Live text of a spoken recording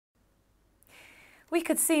We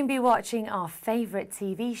could soon be watching our favourite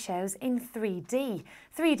TV shows in 3D.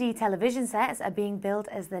 3D television sets are being built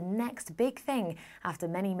as the next big thing after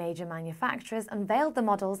many major manufacturers unveiled the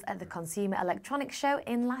models at the Consumer Electronics Show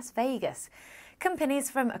in Las Vegas. Companies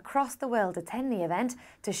from across the world attend the event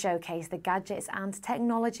to showcase the gadgets and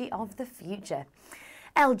technology of the future.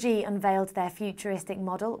 LG unveiled their futuristic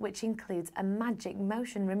model, which includes a magic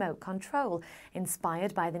motion remote control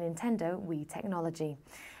inspired by the Nintendo Wii technology.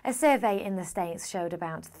 A survey in the States showed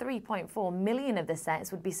about 3.4 million of the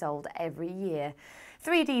sets would be sold every year.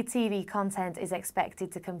 3D TV content is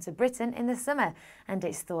expected to come to Britain in the summer, and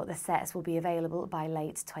it's thought the sets will be available by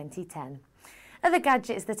late 2010. Other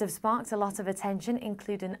gadgets that have sparked a lot of attention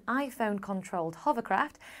include an iPhone-controlled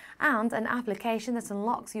hovercraft and an application that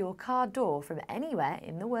unlocks your car door from anywhere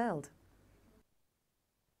in the world.